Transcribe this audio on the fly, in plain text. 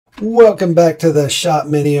Welcome back to the Shop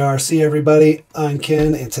Mini RC, everybody. I'm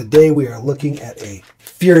Ken, and today we are looking at a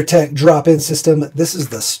Furitek drop-in system. This is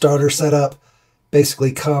the starter setup.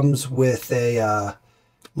 Basically comes with a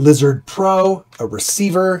Lizard Pro, a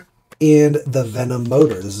receiver, and the Venom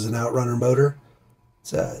motor. This is an outrunner motor.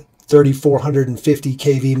 It's a 3450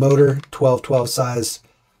 kV motor, 1212 size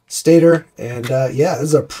stator, and yeah, this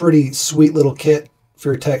is a pretty sweet little kit.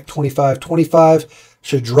 Furitek 2525.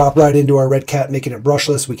 Should drop right into our Redcat, making it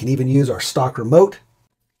brushless. We can even use our stock remote.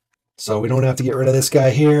 So we don't have to get rid of this guy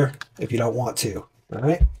here if you don't want to. All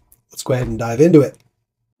right, let's go ahead and dive into it.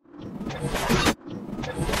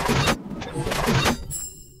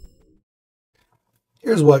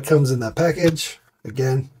 Here's what comes in that package.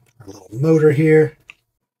 Again, our little motor here.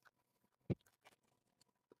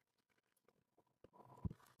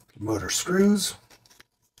 Motor screws.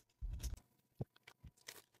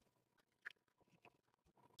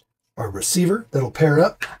 Our receiver that'll pair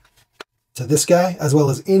up to this guy, as well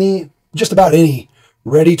as just about any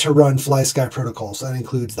ready-to-run FlySky protocol. So that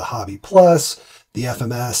includes the Hobby Plus, the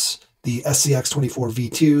FMS, the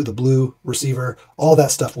SCX24V2, the blue receiver. All that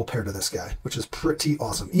stuff will pair to this guy, which is pretty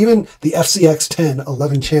awesome. Even the FCX10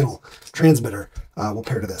 11-channel transmitter will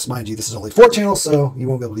pair to this. Mind you, this is only 4 channels, so you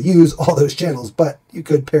won't be able to use all those channels, but you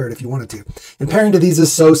could pair it if you wanted to. And pairing to these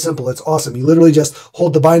is so simple. It's awesome. You literally just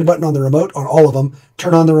hold the bind button on the remote on all of them,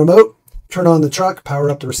 turn on the remote, turn on the truck,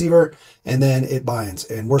 power up the receiver, and then it binds.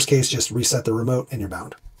 And worst case, just reset the remote and you're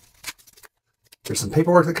bound. There's some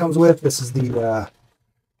paperwork that comes with. This is the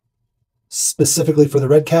specifically for the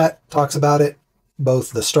Redcat, talks about it,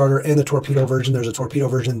 both the starter and the torpedo version. There's a torpedo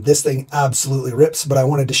version. This thing absolutely rips, but I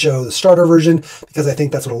wanted to show the starter version because I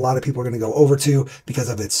think that's what a lot of people are going to go over to because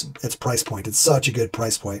of its price point. It's such a good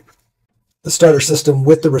price point. The starter system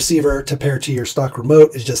with the receiver to pair to your stock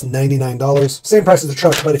remote is just $99. Same price as the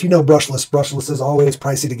truck, but if you know brushless is always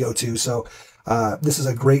pricey to go to. So this is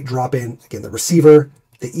a great drop-in. Again, the receiver,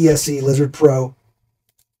 the ESC Lizard Pro,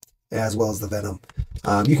 as well as the Venom.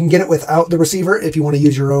 You can get it without the receiver if you want to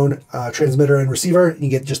use your own transmitter and receiver. You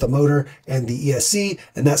get just a motor and the ESC,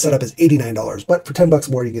 and that setup is $89. But for 10 bucks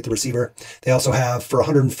more, you get the receiver. They also have for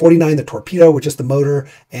 $149 the torpedo, which is the motor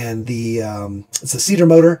and the it's the Cedar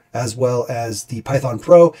motor, as well as the Python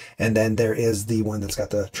Pro. And then there is the one that's got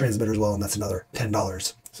the transmitter as well, and that's another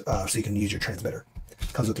 $10. So you can use your transmitter.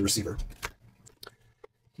 Comes with the receiver.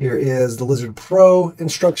 Here is the Lizard Pro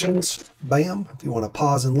instructions. Bam, if you want to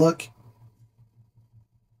pause and look.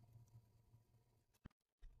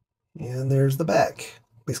 And there's the back.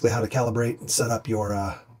 Basically how to calibrate and set up your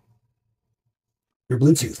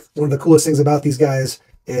Bluetooth. One of the coolest things about these guys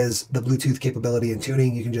is the Bluetooth capability and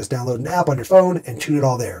tuning. You can just download an app on your phone and tune it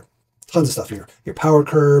all there. Tons of stuff here. Your power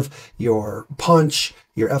curve, your punch,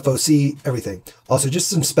 your FOC, everything. Also, just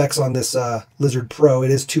some specs on this Lizard Pro.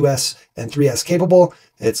 It is 2S and 3S capable.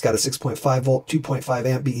 It's got a 6.5 volt, 2.5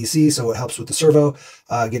 amp BEC, so it helps with the servo,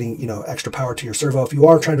 getting extra power to your servo. If you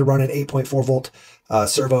are trying to run an 8.4 volt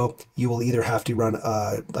servo, you will either have to run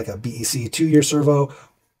like a BEC to your servo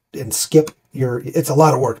and skip it's a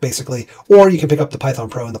lot of work basically, or you can pick up the Python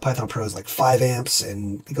Pro, and the Python Pro is like 5 amps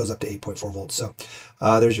and it goes up to 8.4 volts. So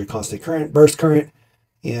there's your constant current, burst current,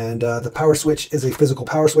 and the power switch is a physical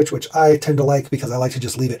power switch, which I tend to like because I like to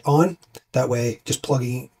just leave it on. That way, just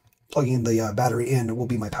plugging the battery in will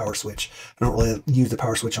be my power switch. I don't really use the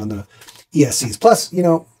power switch on the ESCs. Plus,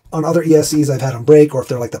 on other ESCs, I've had them break, or if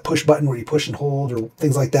they're like the push button where you push and hold or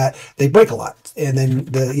things like that, they break a lot, and then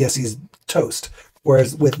the ESCs toast.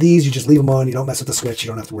 Whereas with these, you just leave them on. You don't mess with the switch. You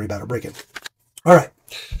don't have to worry about it breaking. All right.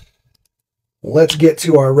 Let's get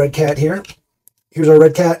to our Redcat here. Here's our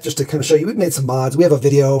Redcat, just to kind of show you. We've made some mods. We have a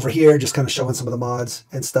video over here just kind of showing some of the mods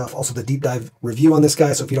and stuff. Also the deep dive review on this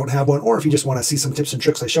guy. So if you don't have one, or if you just want to see some tips and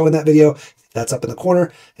tricks I show in that video, that's up in the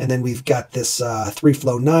corner. And then we've got this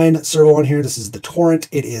 3-flow 9 servo on here. This is the Torrent.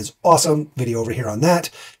 It is awesome. Video over here on that.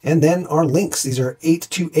 And then our links. These are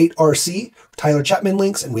 828RC, Tyler Chapman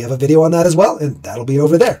links, and we have a video on that as well, and that'll be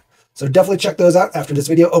over there. So definitely check those out after this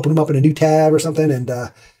video. Open them up in a new tab or something, and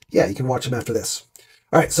yeah, you can watch them after this.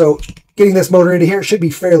 All right, so getting this motor into here should be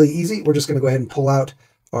fairly easy. We're just going to go ahead and pull out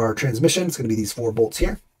our transmission. It's going to be these 4 bolts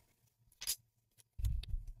here.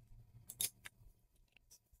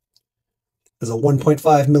 There's a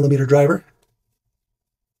 1.5 millimeter driver.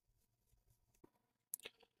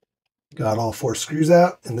 Got all 4 screws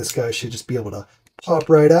out, and this guy should just be able to pop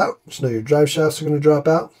right out. Just know your drive shafts are going to drop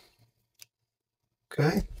out.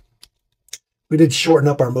 Okay. We did shorten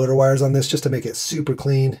up our motor wires on this just to make it super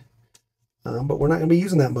clean. But we're not going to be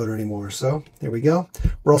using that motor anymore. So there we go.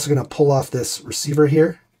 We're also going to pull off this receiver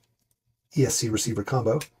here, ESC receiver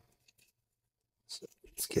combo. So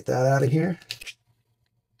let's get that out of here.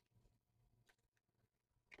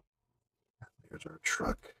 Here's our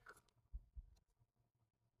truck.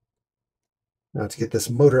 Now to get this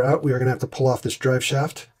motor out, we are going to have to pull off this drive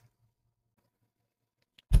shaft.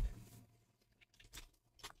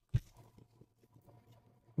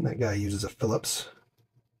 And that guy uses a Phillips.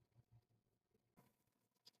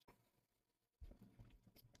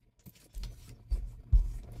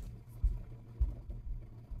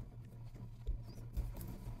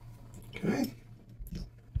 Okay.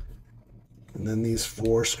 And then these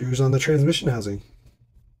 4 screws on the transmission housing.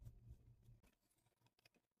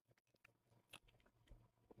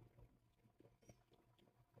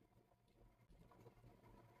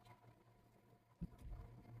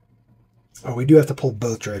 Oh, we do have to pull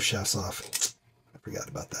both drive shafts off. I forgot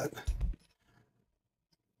about that.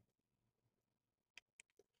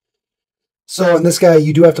 So in this guy,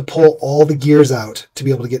 you do have to pull all the gears out to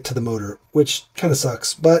be able to get to the motor, which kind of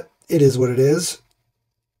sucks, but it is what it is.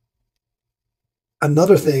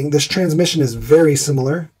 Another thing, this transmission is very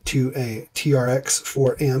similar to a TRX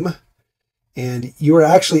 4M, and you are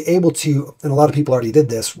actually able to, and a lot of people already did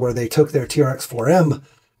this, where they took their TRX 4M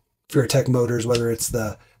Furitek motors, whether it's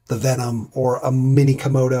the Venom or a mini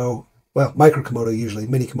Komodo, well, micro Komodo usually,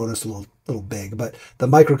 mini Komodo's a little big, but the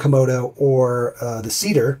micro Komodo or the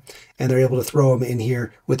Cedar, and they're able to throw them in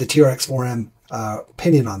here with the TRX 4M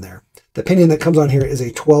pinion on there. The pinion that comes on here is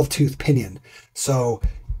a 12-tooth pinion. So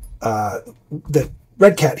the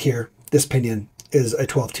Redcat here, this pinion is a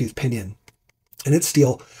 12-tooth pinion, and it's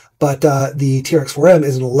steel, but the TRX 4M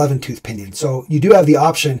is an 11-tooth pinion. So you do have the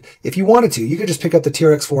option, if you wanted to, you could just pick up the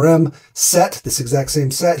TRX 4M set, this exact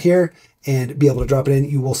same set here, and be able to drop it in.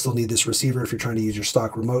 You will still need this receiver if you're trying to use your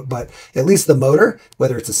stock remote, but at least the motor,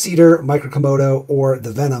 whether it's a Cedar, Micro Komodo, or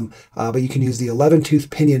the Venom, but you can use the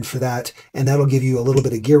 11-tooth pinion for that, and that'll give you a little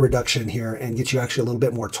bit of gear reduction here and get you actually a little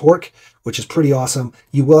bit more torque, which is pretty awesome.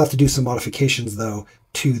 You will have to do some modifications, though,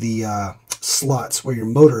 to the slots where your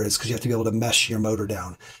motor is, because you have to be able to mesh your motor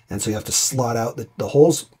down. And so you have to slot out the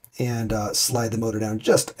holes and slide the motor down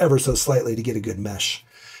just ever so slightly to get a good mesh.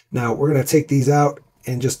 Now, we're going to take these out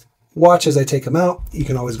and just watch as I take them out. You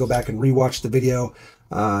can always go back and rewatch the video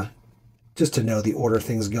just to know the order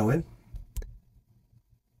things go in.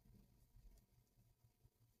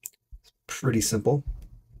 It's pretty simple.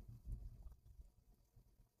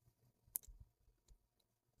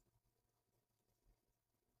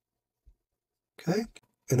 Okay,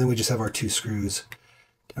 and then we just have our 2 screws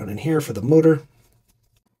down in here for the motor.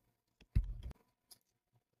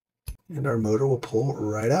 And our motor will pull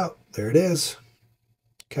right out. There it is.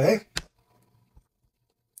 Okay.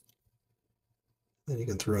 Then you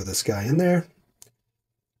can throw this guy in there.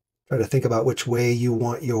 Try to think about which way you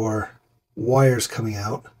want your wires coming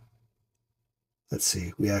out. Let's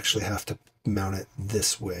see, we actually have to mount it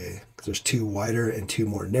this way, because there's 2 wider and 2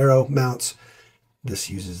 more narrow mounts. This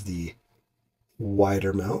uses the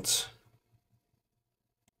wider mounts.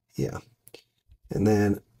 Yeah. And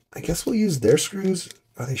then I guess we'll use their screws.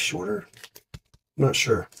 Are they shorter? I'm not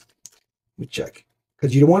sure. Let me check.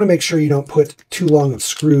 Because you want to make sure you don't put too long of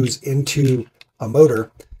screws into a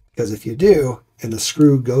motor, because if you do, and the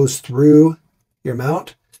screw goes through your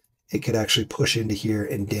mount, it could actually push into here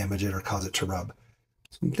and damage it or cause it to rub.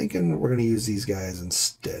 So I'm thinking we're going to use these guys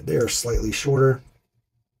instead. They are slightly shorter.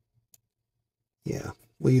 Yeah,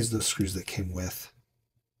 we'll use those screws that came with.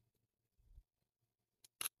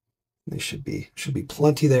 They should be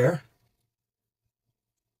plenty there.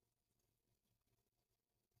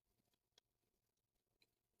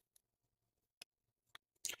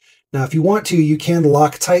 Now, if you want to, you can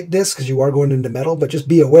Loctite this because you are going into metal, but just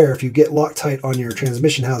be aware, if you get Loctite on your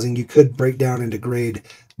transmission housing, you could break down and degrade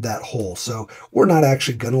that hole. So we're not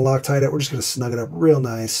actually going to Loctite it. We're just going to snug it up real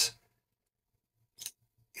nice,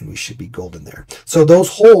 and we should be golden there. So those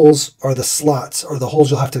holes are the slots, or the holes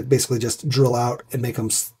you'll have to basically just drill out and make them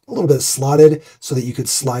a little bit slotted so that you could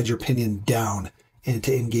slide your pinion down and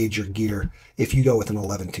to engage your gear if you go with an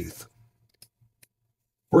 11-tooth.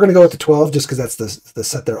 We're going to go with the 12 just because that's the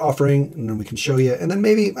set they're offering, and then we can show you. And then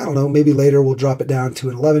maybe, I don't know, maybe later we'll drop it down to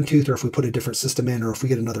an 11-tooth, or if we put a different system in, or if we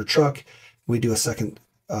get another truck, we do a second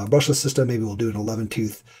brushless system, maybe we'll do an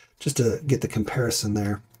 11-tooth just to get the comparison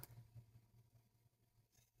there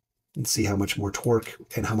and see how much more torque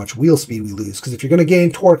and how much wheel speed we lose. Because if you're going to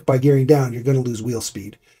gain torque by gearing down, you're going to lose wheel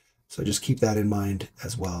speed. So just keep that in mind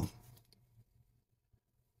as well.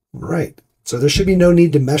 All right, so there should be no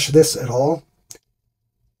need to mesh this at all.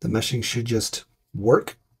 The meshing should just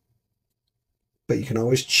work, but you can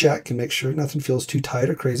always check and make sure nothing feels too tight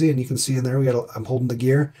or crazy. And you can see in there, I'm holding the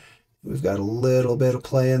gear. We've got a little bit of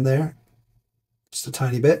play in there, just a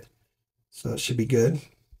tiny bit. So it should be good.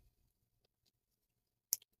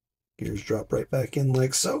 Gears drop right back in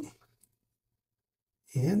like so.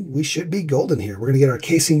 And we should be golden here. We're going to get our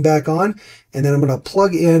casing back on, and then I'm going to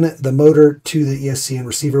plug in the motor to the ESCN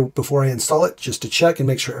receiver before I install it, just to check and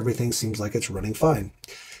make sure everything seems like it's running fine.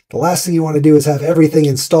 The last thing you want to do is have everything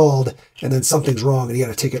installed and then something's wrong and you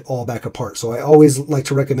got to take it all back apart. So I always like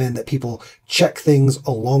to recommend that people check things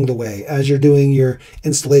along the way. As you're doing your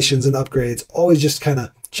installations and upgrades, always just kind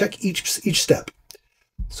of check each step.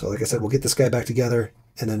 So like I said, we'll get this guy back together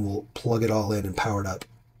and then we'll plug it all in and power it up.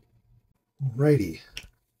 Alrighty.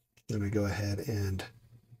 Then we go ahead and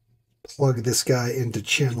plug this guy into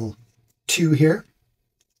channel 2 here.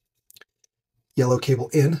 Yellow cable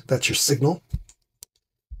in, that's your signal.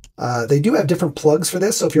 They do have different plugs for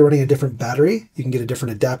this, so if you're running a different battery, you can get a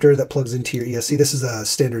different adapter that plugs into your ESC. This is a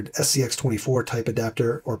standard SCX24 type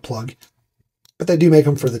adapter or plug, but they do make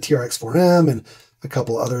them for the TRX4M and a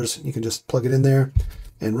couple others. You can just plug it in there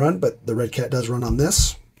and run, but the Redcat does run on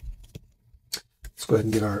this. Let's go ahead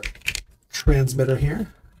and get our transmitter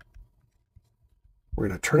here. We're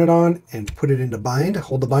going to turn it on and put it into bind.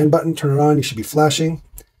 Hold the bind button, turn it on, you should be flashing.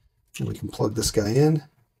 And we can plug this guy in.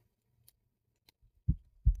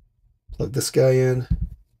 Plug this guy in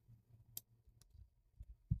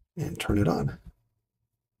and turn it on.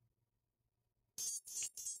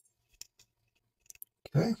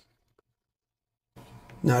 Okay.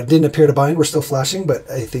 Now it didn't appear to bind, we're still flashing, but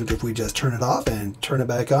I think if we just turn it off and turn it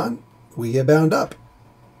back on, we get bound up.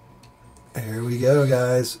 There we go,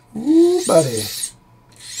 guys. Ooh, buddy.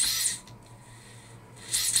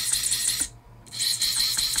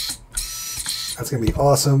 That's going to be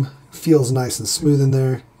awesome. Feels nice and smooth in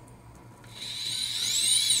there.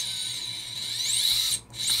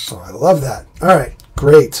 Oh, I love that. All right,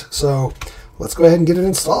 great. So let's go ahead and get it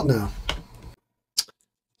installed now.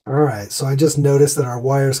 All right, so I just noticed that our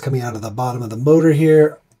wires coming out of the bottom of the motor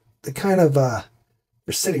here, they kind of, they're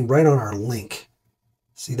sitting right on our link.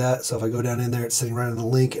 See that? So if I go down in there, it's sitting right on the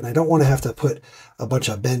link, and I don't want to have to put a bunch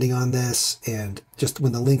of bending on this and just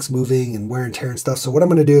when the link's moving and wear and tear and stuff. So what I'm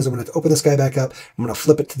going to do is I'm going to open this guy back up. I'm going to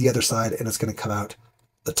flip it to the other side, and it's going to come out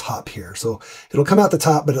the top here. So it'll come out the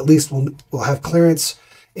top, but at least we'll have clearance.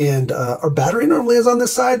 And our battery normally is on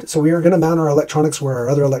this side, so we are going to mount our electronics where our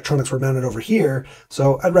other electronics were mounted over here.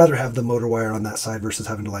 So I'd rather have the motor wire on that side versus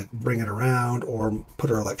having to like bring it around or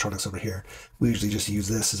put our electronics over here. We usually just use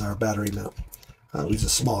this as our battery mount. We use a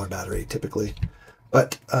smaller battery typically.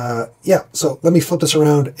 But yeah, so let me flip this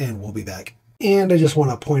around and we'll be back. And I just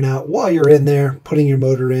want to point out, while you're in there putting your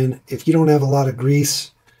motor in, if you don't have a lot of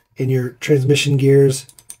grease in your transmission gears,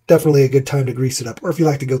 definitely a good time to grease it up. Or if you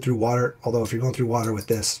like to go through water, although if you're going through water with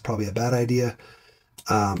this, it's probably a bad idea.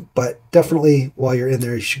 But definitely while you're in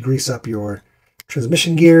there, you should grease up your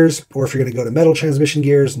transmission gears. Or if you're going to go to metal transmission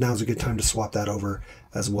gears, now's a good time to swap that over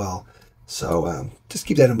as well. So just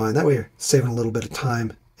keep that in mind. That way you're saving a little bit of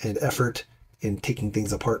time and effort in taking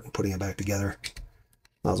things apart and putting it back together.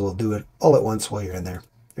 Might as well do it all at once while you're in there.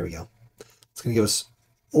 There we go. It's going to give us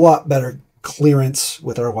a lot better clearance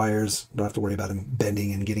with our wires. Don't have to worry about them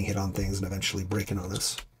bending and getting hit on things and eventually breaking on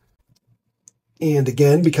us. And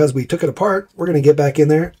again, because we took it apart, we're going to get back in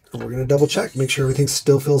there and we're going to double check, make sure everything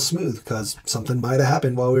still feels smooth, because something might have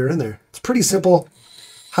happened while we were in there. It's pretty simple,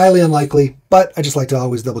 highly unlikely, but I just like to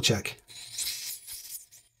always double check.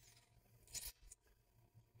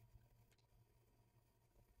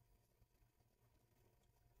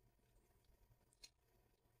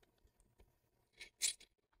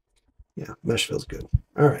 Yeah, mesh feels good.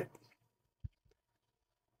 All right.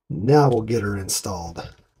 Now we'll get her installed.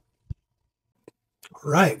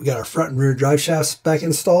 All right, we got our front and rear drive shafts back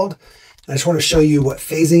installed. I just want to show you what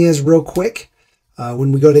phasing is real quick.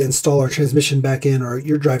 When we go to install our transmission back in or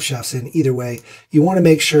your drive shafts in, either way, you want to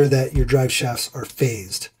make sure that your drive shafts are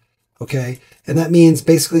phased, okay? And that means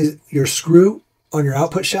basically your screw on your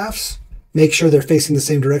output shafts, make sure they're facing the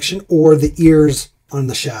same direction, or the ears on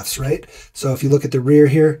the shafts, right? So if you look at the rear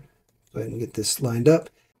here, go ahead and get this lined up.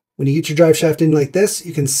 When you get your drive shaft in like this,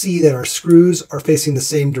 you can see that our screws are facing the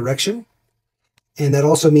same direction. And that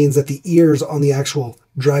also means that the ears on the actual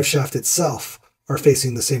drive shaft itself are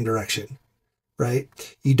facing the same direction, right?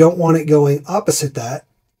 You don't want it going opposite that,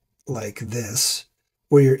 like this,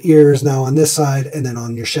 where your ear is now on this side, and then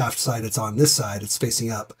on your shaft side, it's on this side, it's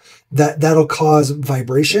facing up. That'll cause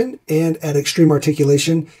vibration, and at extreme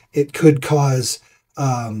articulation, it could cause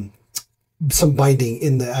some binding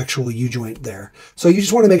in the actual U-joint there. So you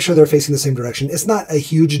just want to make sure they're facing the same direction. It's not a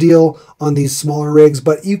huge deal on these smaller rigs,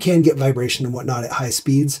 but you can get vibration and whatnot at high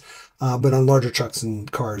speeds. But on larger trucks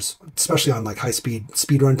and cars, especially on like high speed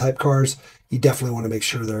run type cars, you definitely want to make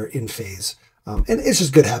sure they're in phase. And it's just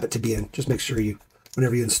a good habit to be in. Just make sure you,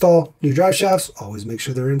 whenever you install new drive shafts, always make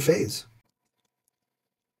sure they're in phase.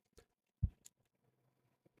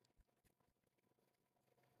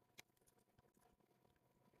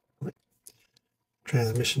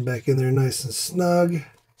 Transmission back in there nice and snug.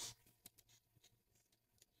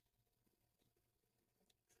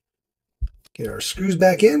 Get our screws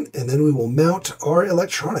back in, and then we will mount our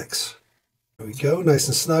electronics. There we go, nice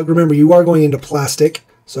and snug. Remember, you are going into plastic,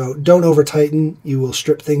 so don't over tighten. You will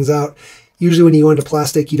strip things out. Usually when you go into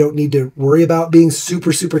plastic, you don't need to worry about being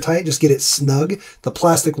super, super tight. Just get it snug. The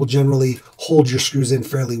plastic will generally hold your screws in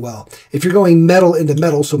fairly well. If you're going metal into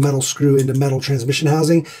metal, so metal screw into metal transmission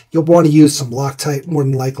housing, you'll want to use some Loctite more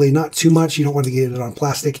than likely. Not too much. You don't want to get it on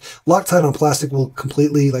plastic. Loctite on plastic will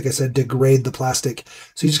completely, like I said, degrade the plastic.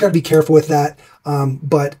 So you just got to be careful with that.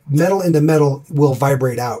 But metal into metal will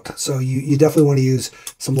vibrate out. So you definitely want to use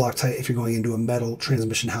some Loctite if you're going into a metal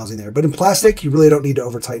transmission housing there. But in plastic, you really don't need to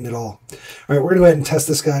over tighten it all. All right, we're going to go ahead and test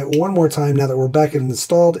this guy one more time now that we're back and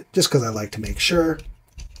installed, just because I like to make sure.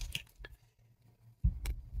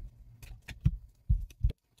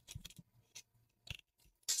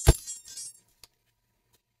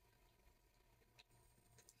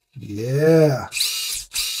 Yeah,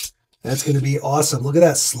 that's going to be awesome. Look at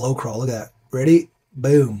that slow crawl. Look at that. Ready?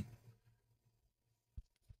 Boom.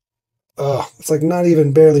 Oh, it's like not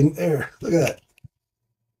even barely there. Look at that.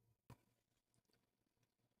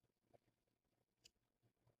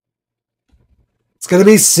 It's going to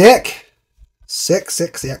be sick. Sick,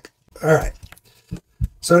 sick, sick. All right.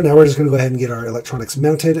 So now we're just going to go ahead and get our electronics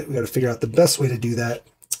mounted. We got to figure out the best way to do that.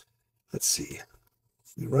 Let's see.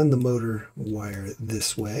 If we run the motor wire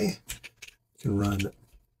this way, we can run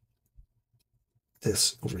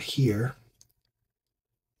this over here.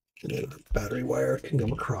 And then the battery wire can go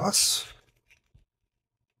across.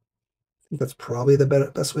 I think that's probably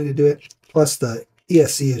the best way to do it. Plus, the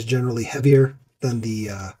ESC is generally heavier than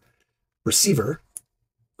the receiver.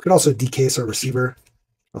 We could also decase our receiver.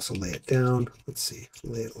 Also lay it down. Let's see. If we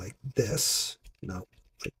lay it like this. No,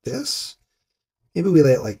 like this. Maybe we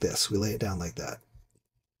lay it like this. We lay it down like that.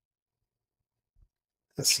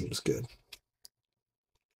 That seems good.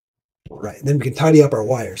 All right, and then we can tidy up our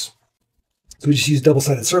wires. So we just use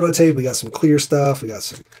double-sided servo tape. We got some clear stuff. We got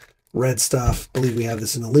some red stuff. I believe we have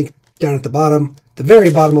this in the link down at the bottom. The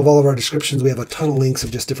very bottom of all of our descriptions, we have a ton of links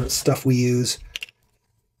of just different stuff we use.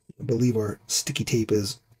 I believe our sticky tape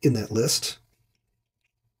is in that list.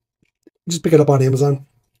 Just pick it up on Amazon.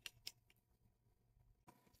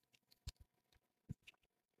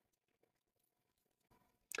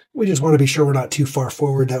 We just want to be sure we're not too far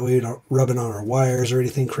forward. That way we don't rub it on our wires or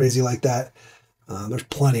anything crazy like that. There's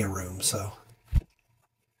plenty of room, so.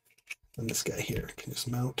 And this guy here can just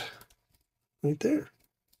mount right there.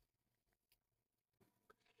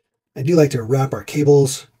 I do like to wrap our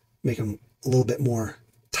cables, make them a little bit more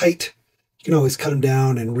tight. You can always cut them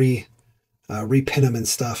down and repin them and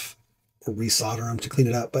stuff, or resolder them to clean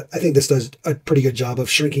it up. But I think this does a pretty good job of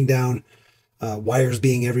shrinking down wires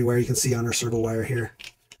being everywhere. You can see on our servo wire here,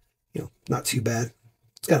 not too bad.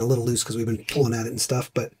 It's got a little loose because we've been pulling at it and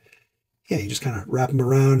stuff, but yeah, you just kind of wrap them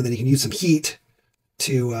around, and then you can use some heat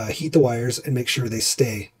to heat the wires and make sure they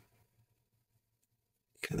stay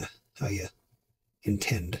kind of how you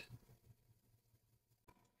intend.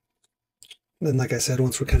 And then, like I said,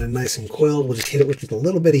 once we're kind of nice and coiled, we'll just hit it with just a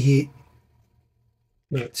little bit of heat,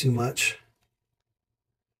 not too much.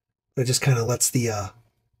 But it just kind of lets the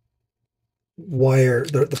wire,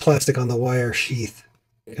 the plastic on the wire sheath,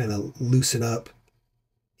 kind of loosen up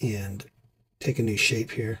and take a new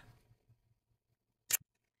shape here.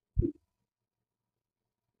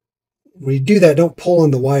 When you do that, don't pull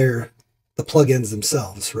on the wire, the plug ends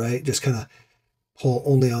themselves, right? Just kind of pull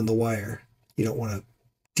only on the wire. You don't want to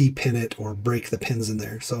depin it or break the pins in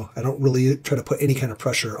there. So I don't really try to put any kind of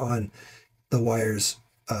pressure on the wires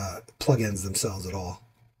plug ends themselves at all.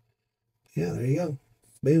 Yeah, there you go.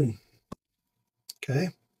 Boom. Okay.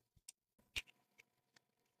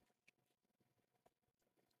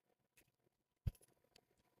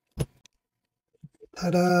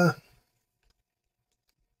 Ta-da.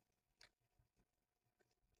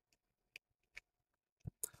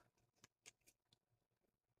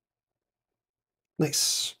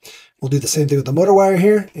 Nice. We'll do the same thing with the motor wire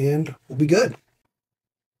here, and we'll be good.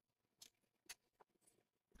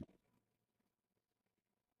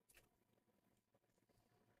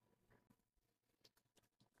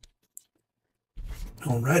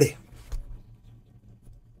 Alrighty.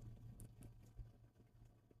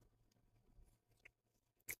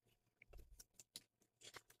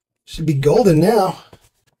 Should be golden now.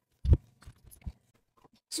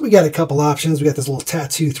 So we got a couple options. We got this little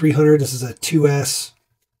Tattoo 300. This is a 2S.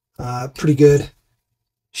 Pretty good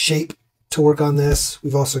shape to work on this.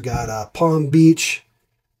 We've also got Palm Beach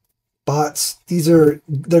bots. They're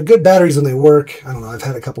good batteries when they work. I don't know. I've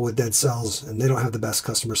had a couple with dead cells, and they don't have the best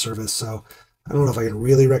customer service. So I don't know if I can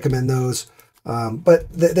really recommend those.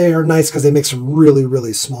 But they are nice because they make some really,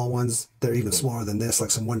 really small ones. They're even smaller than this,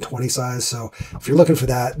 like some 120 size. So if you're looking for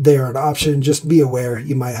that, they are an option. Just be aware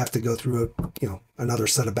you might have to go through another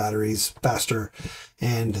set of batteries faster,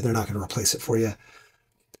 and they're not going to replace it for you.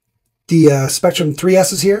 The Spectrum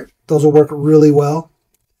 3S's here, those will work really well.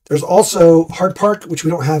 There's also Hard Park, which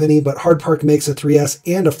we don't have any, but Hard Park makes a 3S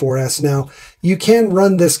and a 4S. Now, you can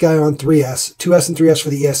run this guy on 3S, 2S and 3S for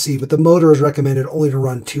the ESC, but the motor is recommended only to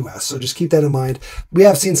run 2S. So just keep that in mind. We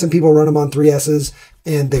have seen some people run them on 3S's,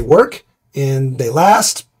 and they work, and they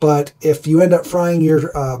last. But if you end up frying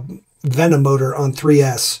your Venom motor on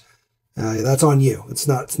 3S, that's on you. It's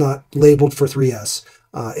not labeled for 3S.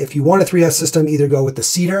 If you want a 3S system, either go with the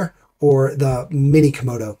Cedar or the Mini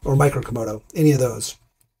Komodo or Micro Komodo, any of those.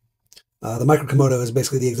 The Micro Komodo is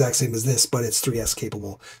basically the exact same as this, but it's 3S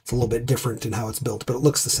capable. It's a little bit different in how it's built, but it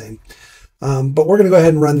looks the same. But we're going to go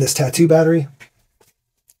ahead and run this tattoo battery.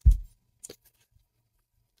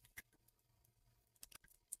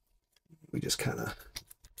 We just kind of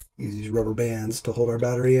use these rubber bands to hold our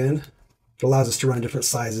battery in. It allows us to run different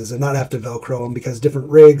sizes and not have to Velcro them, because different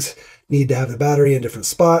rigs need to have the battery in different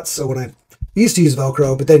spots. So when I used to use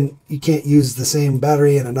Velcro, but then you can't use the same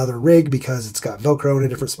battery in another rig because it's got Velcro in a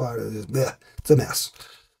different spot. It's a mess.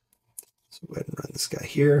 So go ahead and run this guy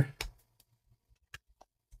here.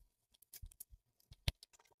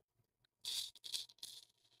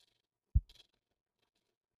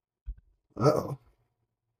 Uh-oh.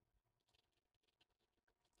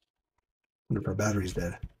 I wonder if our battery's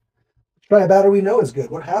dead. Let's try a battery we know is good.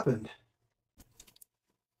 What happened?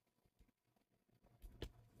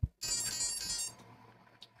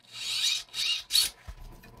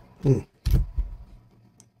 I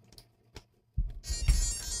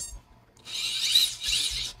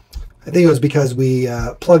think it was because we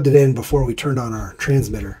plugged it in before we turned on our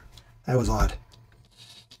transmitter. That was odd.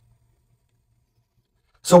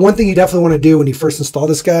 So one thing you definitely want to do when you first install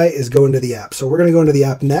this guy is go into the app. So we're going to go into the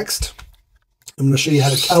app next. I'm going to show you how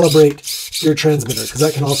to calibrate your transmitter, because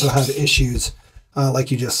that can also have issues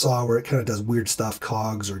like you just saw, where it kind of does weird stuff,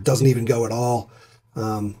 cogs, or doesn't even go at all.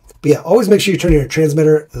 But yeah, always make sure you turn on your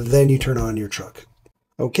transmitter, then you turn on your truck.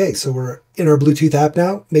 Okay, so we're in our Bluetooth app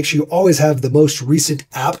now. Make sure you always have the most recent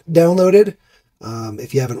app downloaded.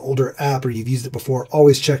 If you have an older app or you've used it before,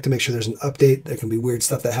 always check to make sure there's an update. There can be weird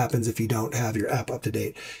stuff that happens if you don't have your app up to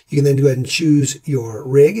date. You can then go ahead and choose your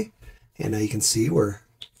rig. And now you can see we're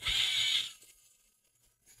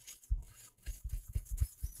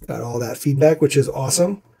got all that feedback, which is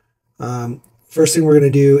awesome. First thing we're going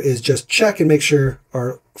to do is just check and make sure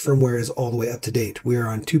our firmware is all the way up to date. We are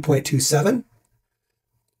on 2.27.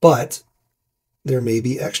 But there may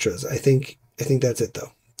be extras. I think that's it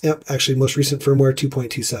though. Yep, actually most recent firmware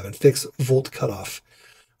 2.27, fix volt cutoff.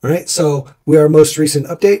 All right, so we are most recent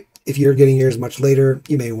update. If you're getting yours much later,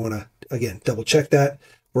 you may want to, again, double check that.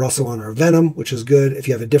 We're also on our Venom, which is good. If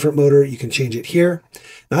you have a different motor, you can change it here.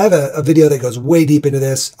 Now I have a video that goes way deep into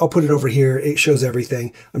this. I'll put it over here. It shows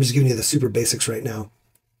everything. I'm just giving you the super basics right now.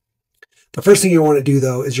 The first thing you want to do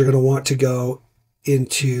though is you're going to want to go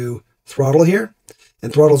into throttle here.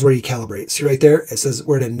 And throttle is where you calibrate. See right there? It says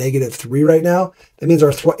we're at a -3 right now. That means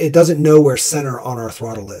it doesn't know where center on our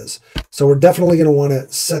throttle is. So we're definitely going to want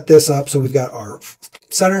to set this up so we've got our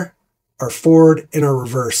center, our forward, and our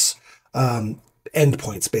reverse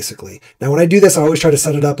endpoints, basically. Now, when I do this, I always try to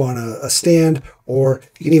set it up on a stand, or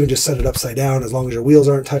you can even just set it upside down as long as your wheels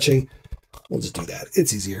aren't touching. We'll just do that.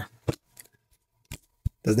 It's easier.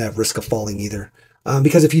 Doesn't have risk of falling either.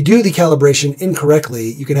 Because if you do the calibration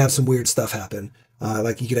incorrectly, you can have some weird stuff happen.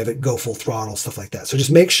 Like you could have it go full throttle, stuff like that. So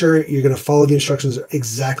just make sure you're going to follow the instructions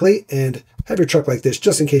exactly and have your truck like this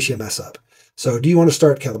just in case you mess up. So do you want to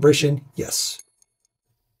start calibration? Yes.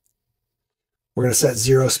 We're going to set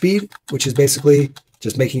 0 speed, which is basically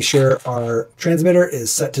just making sure our transmitter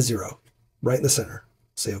is set to 0, right in the center.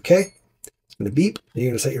 Say OK. It's going to beep. And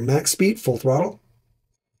you're going to set your max speed, full throttle.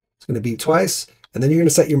 It's going to beep twice. And then you're going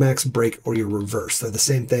to set your max brake or your reverse. They're the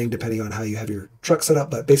same thing depending on how you have your truck set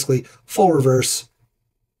up, but basically full reverse.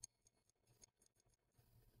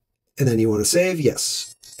 And then you want to save,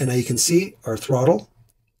 yes. And now you can see our throttle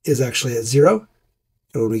is actually at 0.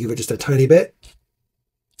 And when we give it just a tiny bit,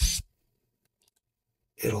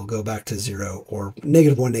 it'll go back to 0 or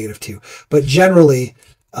 -1, -2. But generally,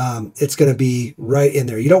 it's going to be right in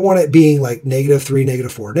there. You don't want it being like -3,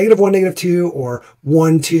 -4. -1, -2, or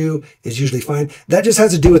 1, 2 is usually fine. That just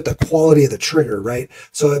has to do with the quality of the trigger, right?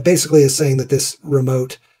 So it basically is saying that this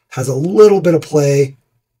remote has a little bit of play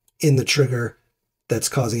in the trigger that's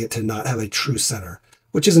causing it to not have a true center,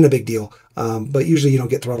 which isn't a big deal. But usually you don't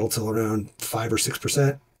get throttle till around 5 or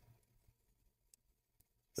 6%.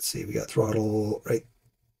 let's see, we got throttle right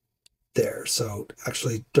there. So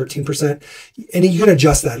actually 13%. And you can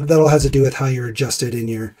adjust that. That all has to do with how you're adjusted in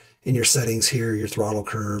your settings here, your throttle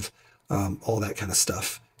curve, all that kind of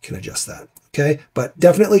stuff. You can adjust that. Okay, but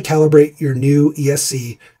definitely calibrate your new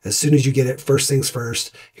ESC as soon as you get it. First things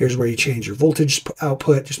first, here's where you change your voltage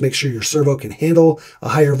output. Just make sure your servo can handle a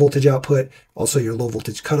higher voltage output, also your low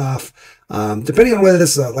voltage cutoff. Depending on whether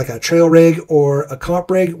this is like a trail rig or a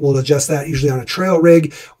comp rig, we'll adjust that. Usually on a trail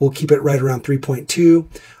rig, we'll keep it right around 3.2.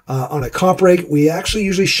 On a comp rig, we actually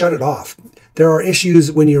usually shut it off. There are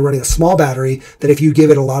issues when you're running a small battery that if you give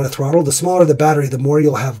it a lot of throttle, the smaller the battery, the more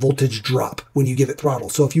you'll have voltage drop when you give it throttle.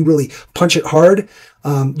 So if you really punch it hard,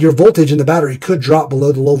 your voltage in the battery could drop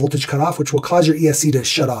below the low voltage cutoff, which will cause your ESC to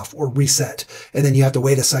shut off or reset. And then you have to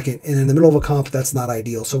wait a second. And in the middle of a comp, that's not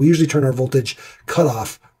ideal. So we usually turn our voltage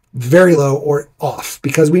cutoff very low or off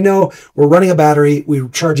because we know we're running a battery, we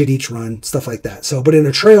charge it each run, stuff like that. So, but in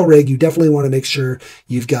a trail rig, you definitely want to make sure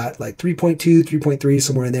you've got like 3.2, 3.3,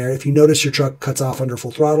 somewhere in there. If you notice your truck cuts off under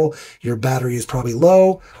full throttle, your battery is probably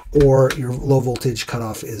low or your low voltage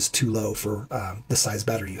cutoff is too low for the size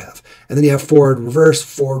battery you have. And then you have forward, reverse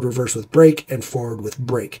with brake, and forward with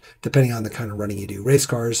brake, depending on the kind of running you do. Race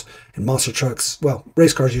cars and monster trucks, well,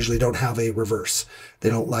 race cars usually don't have a reverse. They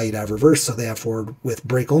don't allow you to have reverse, so they have forward with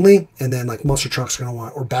brake only. And then like monster trucks are going to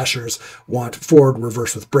want, or bashers want forward,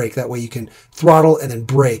 reverse with brake. That way you can throttle and then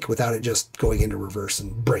brake without it just going into reverse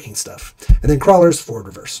and breaking stuff. And then crawlers, forward,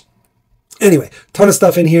 reverse. Anyway, ton of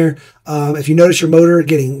stuff in here. If you notice your motor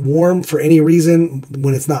getting warm for any reason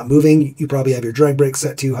when it's not moving, you probably have your drag brake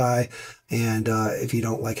set too high. And if you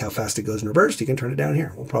don't like how fast it goes in reverse, you can turn it down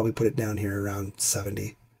here. We'll probably put it down here around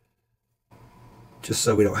 70. Just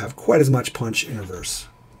so we don't have quite as much punch in reverse.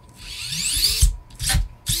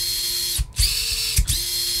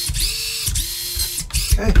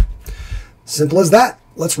 Okay, simple as that.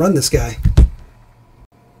 Let's run this guy.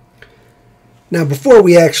 Now, before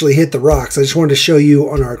we actually hit the rocks, I just wanted to show you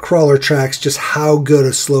on our crawler tracks just how good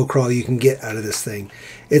a slow crawl you can get out of this thing.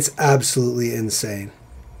 It's absolutely insane.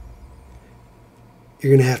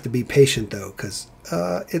 You're going to have to be patient, though, because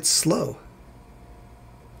it's slow.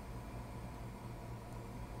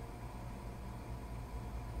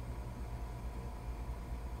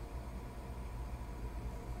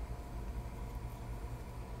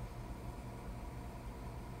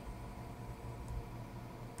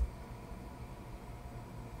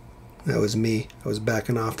 That was me. I was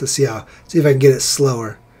backing off to see if I can get it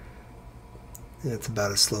slower. It's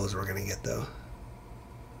about as slow as we're going to get, though.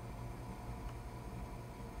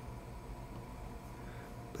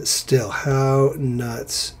 But still, how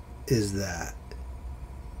nuts is that?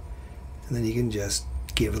 And then you can just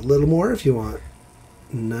give it a little more if you want.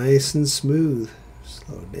 Nice and smooth.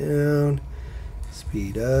 Slow down.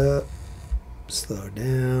 Speed up. Slow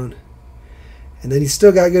down. And then you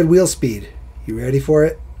still got good wheel speed. You ready for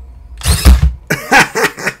it?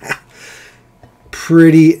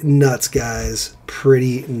 Pretty nuts, guys.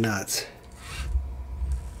 Pretty nuts.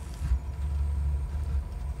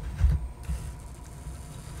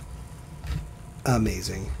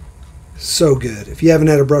 Amazing. So good. If you haven't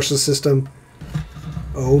had a brushless system,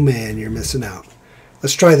 oh man, you're missing out.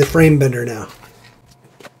 Let's try the frame bender now.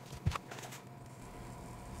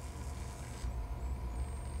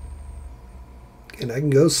 And I can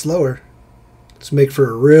go slower. Let's make for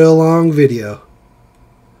a real long video.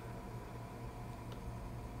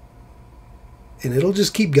 And it'll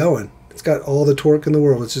just keep going. It's got all the torque in the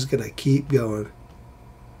world. It's just going to keep going.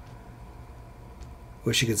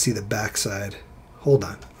 Wish you could see the backside. Hold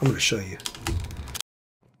on. I'm going to show you.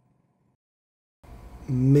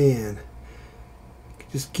 Man.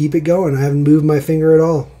 Just keep it going. I haven't moved my finger at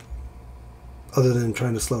all. Other than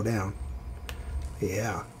trying to slow down.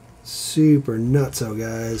 Yeah. Super nutso,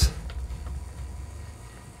 guys.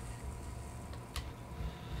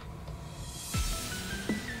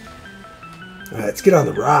 All right, let's get on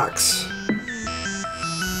the rocks.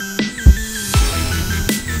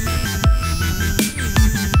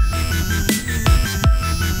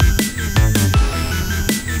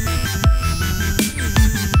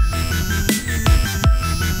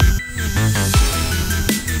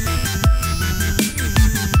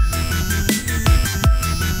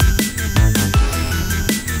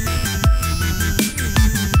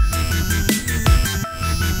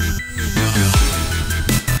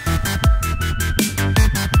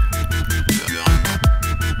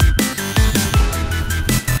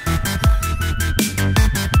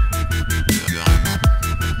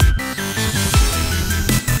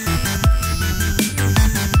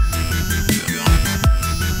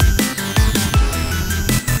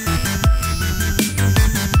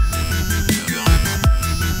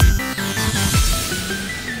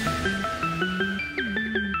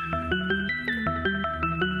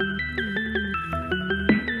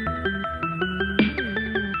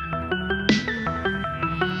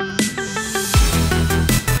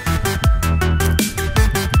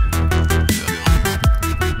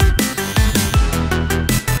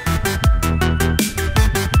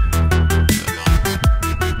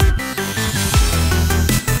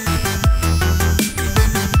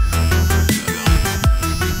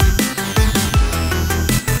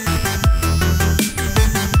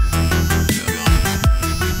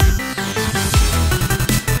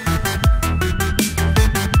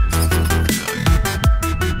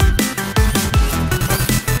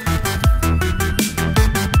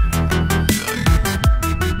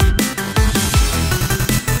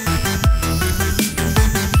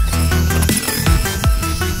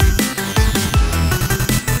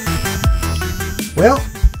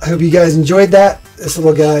 hope you guys enjoyed that. This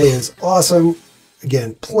little guy is awesome.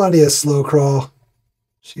 Again, plenty of slow crawl.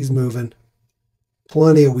 She's moving.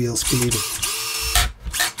 Plenty of wheel speed.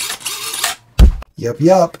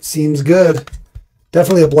 Yep. Seems good.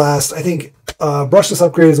 Definitely a blast. I think brushless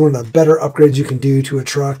upgrade is one of the better upgrades you can do to a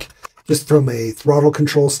truck, just from a throttle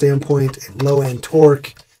control standpoint and low end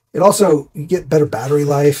torque. It also, you get better battery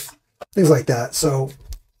life, things like that. So,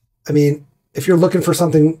 I mean, if you're looking for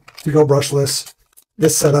something to go brushless,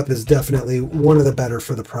 this setup is definitely one of the better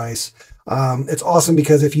for the price. It's awesome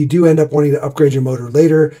because if you do end up wanting to upgrade your motor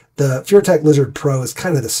later, the Furitek Lizard Pro is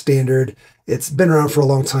kind of the standard. It's been around for a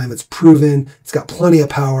long time. It's proven. It's got plenty of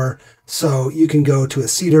power. So you can go to a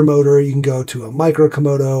cedar motor, you can go to a micro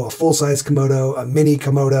Komodo, a full-size Komodo, a mini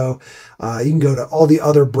Komodo. You can go to all the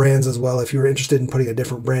other brands as well if you're interested in putting a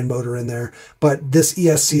different brand motor in there. But this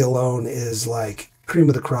ESC alone is like cream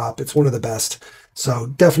of the crop. It's one of the best. So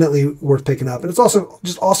definitely worth picking up. And it's also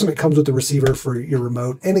just awesome. It comes with the receiver for your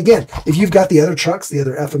remote. And again, if you've got the other trucks, the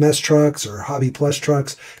other FMS trucks or Hobby Plus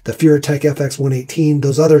trucks, the Furitek FX118,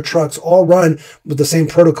 those other trucks all run with the same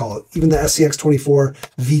protocol. Even the SCX24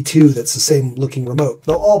 V2, that's the same looking remote.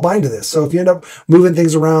 They'll all bind to this. So if you end up moving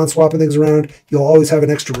things around, swapping things around, you'll always have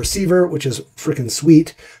an extra receiver, which is freaking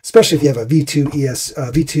sweet, especially if you have a V2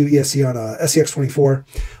 ESC on a SCX24.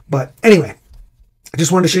 But anyway, I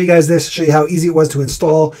just wanted to show you guys this, show you how easy it was to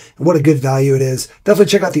install and what a good value it is. Definitely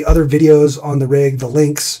check out the other videos on the rig, the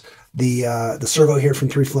links, the servo here from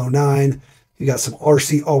 3Flow9. You got some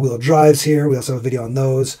RC all-wheel drives here. We also have a video on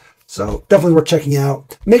those. So definitely worth checking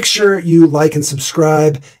out. Make sure you like and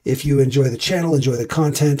subscribe if you enjoy the channel, enjoy the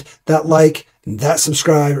content. That like and that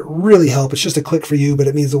subscribe really help. It's just a click for you, but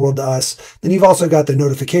it means the world to us. Then you've also got the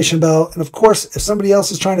notification bell. And of course, if somebody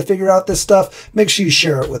else is trying to figure out this stuff, make sure you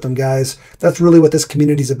share it with them, guys. That's really what this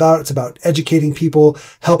community is about. It's about educating people,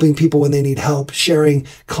 helping people when they need help, sharing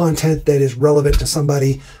content that is relevant to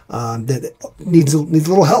somebody that needs a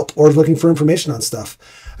little help or is looking for information on stuff.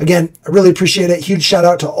 Again, I really appreciate it. Huge shout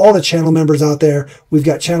out to all the channel members out there. We've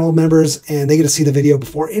got channel members and they get to see the video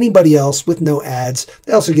before anybody else with no ads.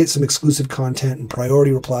 They also get some exclusive content and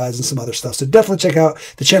priority replies and some other stuff. So definitely check out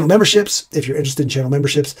the channel memberships if you're interested in channel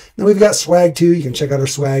memberships. Then we've got swag too. You can check out our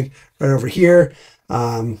swag right over here.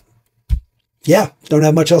 Yeah, don't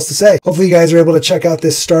have much else to say. Hopefully you guys are able to check out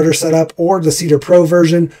this starter setup or the Cedar Pro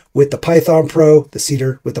version with the Python Pro, the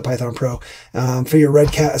Cedar with the Python Pro for your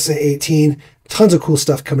Redcat Ascent 18. Tons of cool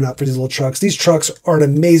stuff coming up for these little trucks. These trucks are an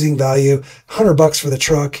amazing value. $100 for the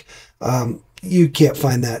truck. You can't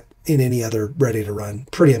find that in any other ready to run.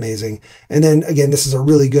 Pretty amazing. And then again, this is a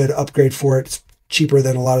really good upgrade for it. It's cheaper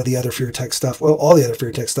than a lot of the other Furitek stuff. Well, all the other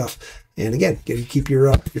Furitek stuff. And again, you keep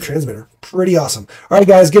your transmitter. Pretty awesome. All right,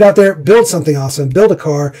 guys, get out there, build something awesome, build a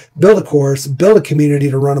car, build a course, build a community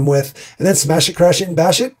to run them with, and then smash it, crash it, and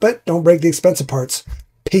bash it, but don't break the expensive parts.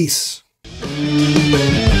 Peace.